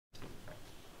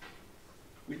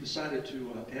we decided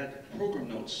to add program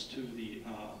notes to the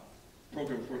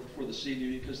program for this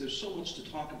evening because there's so much to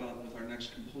talk about with our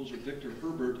next composer. Victor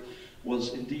Herbert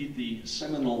was indeed the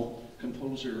seminal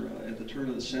composer at the turn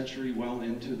of the century, well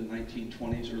into the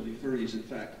 1920s, early 30s, in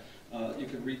fact. You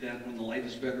can read that when the light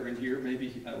is better in here,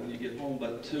 maybe when you get home.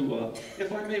 But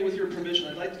if I may, with your permission,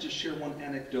 I'd like to just share one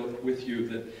anecdote with you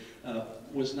that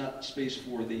was not space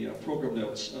for the program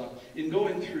notes. In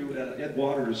going through Ed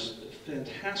Waters'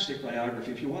 fantastic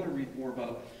biography, if you want to read more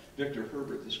about Victor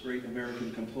Herbert, this great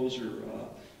American composer,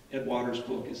 Ed Waters'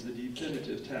 book is the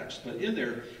definitive text. But in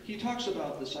there, he talks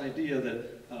about this idea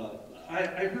that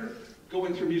I heard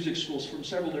going through music schools from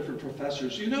several different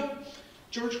professors. You know,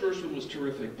 George Gershwin was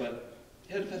terrific, but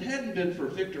if it hadn't been for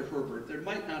Victor Herbert, there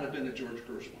might not have been a George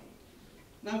Gershwin.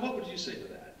 Now, what would you say to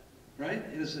that, right?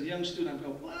 And as a young student, I'm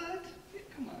going, what?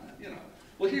 Come on, you know.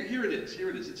 Well, here it is. Here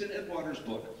it is. It's in Ed Waters'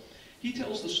 book. He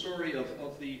tells the story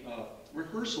of the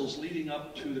rehearsals leading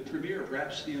up to the premiere of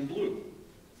Rhapsody in Blue.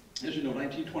 As you know,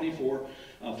 1924,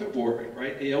 February,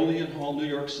 right? Aeolian Hall, New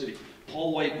York City.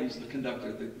 Paul Whiteman's the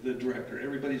conductor, the director.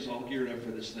 Everybody's all geared up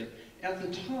for this thing. At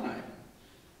the time,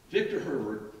 Victor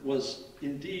Herbert was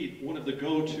indeed one of the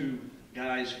go-to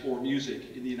guys for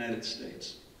music in the United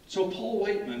States. So Paul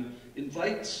Whiteman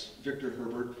invites Victor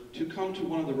Herbert to come to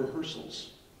one of the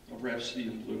rehearsals of Rhapsody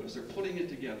in Blue as they're putting it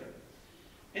together.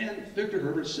 And Victor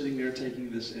Herbert's sitting there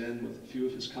taking this in with a few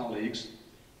of his colleagues.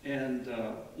 And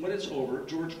when it's over,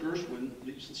 George Gershwin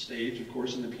leaves the stage, of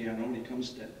course, in the piano, and he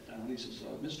comes down and he says,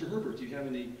 Mr. Herbert, do you have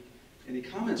any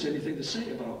comments, anything to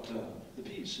say about the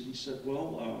piece? And he said,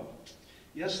 well,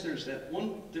 yes, there's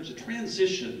a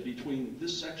transition between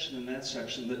this section and that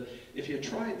section that if you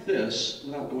tried this,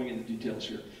 without going into details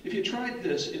here, if you tried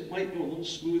this, it might go a little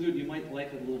smoother and you might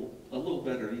like it a little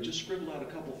better. And he just scribbled out a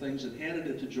couple things and handed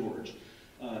it to George.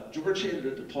 George handed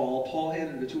it to Paul. Paul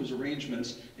handed it to his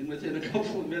arrangements. And within a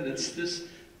couple of minutes, this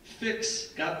fix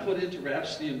got put into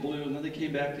Rhapsody in Blue, and then they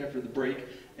came back after the break.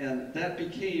 And that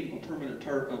became a permanent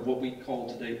part of what we call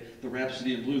today the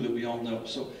Rhapsody in Blue that we all know.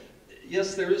 So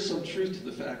yes, there is some truth to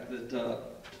the fact that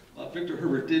Victor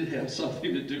Herbert did have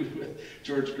something to do with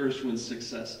George Gershwin's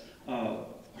success.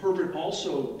 Herbert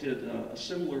also did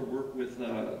similar work with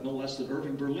no less than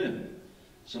Irving Berlin.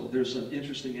 So there's some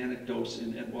interesting anecdotes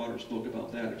in Ed Waters' book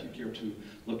about that if you care to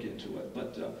look into it.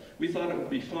 But we thought it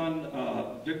would be fun.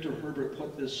 Victor Herbert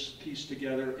put this piece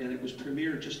together, and it was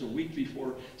premiered just a week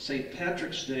before St.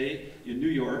 Patrick's Day in New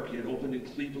York. It opened in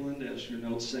Cleveland, as your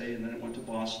notes say, and then it went to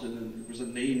Boston, and there was a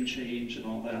name change and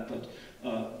all that.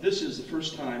 But this is the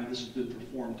first time this has been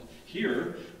performed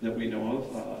here that we know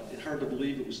of. It's hard to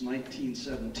believe it was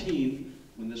 1917.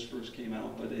 When this first came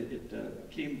out, but it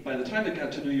came, by the time it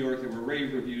got to New York, there were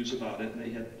rave reviews about it, and they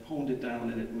had honed it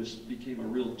down, and it became a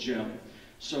real gem.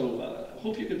 So I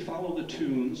hope you can follow the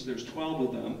tunes. There's 12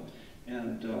 of them,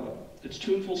 and it's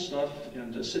tuneful stuff,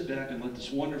 and sit back and let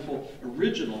this wonderful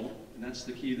original, and that's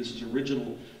the key, this is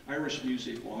original Irish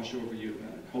music wash over you,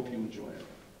 and I hope you enjoy it.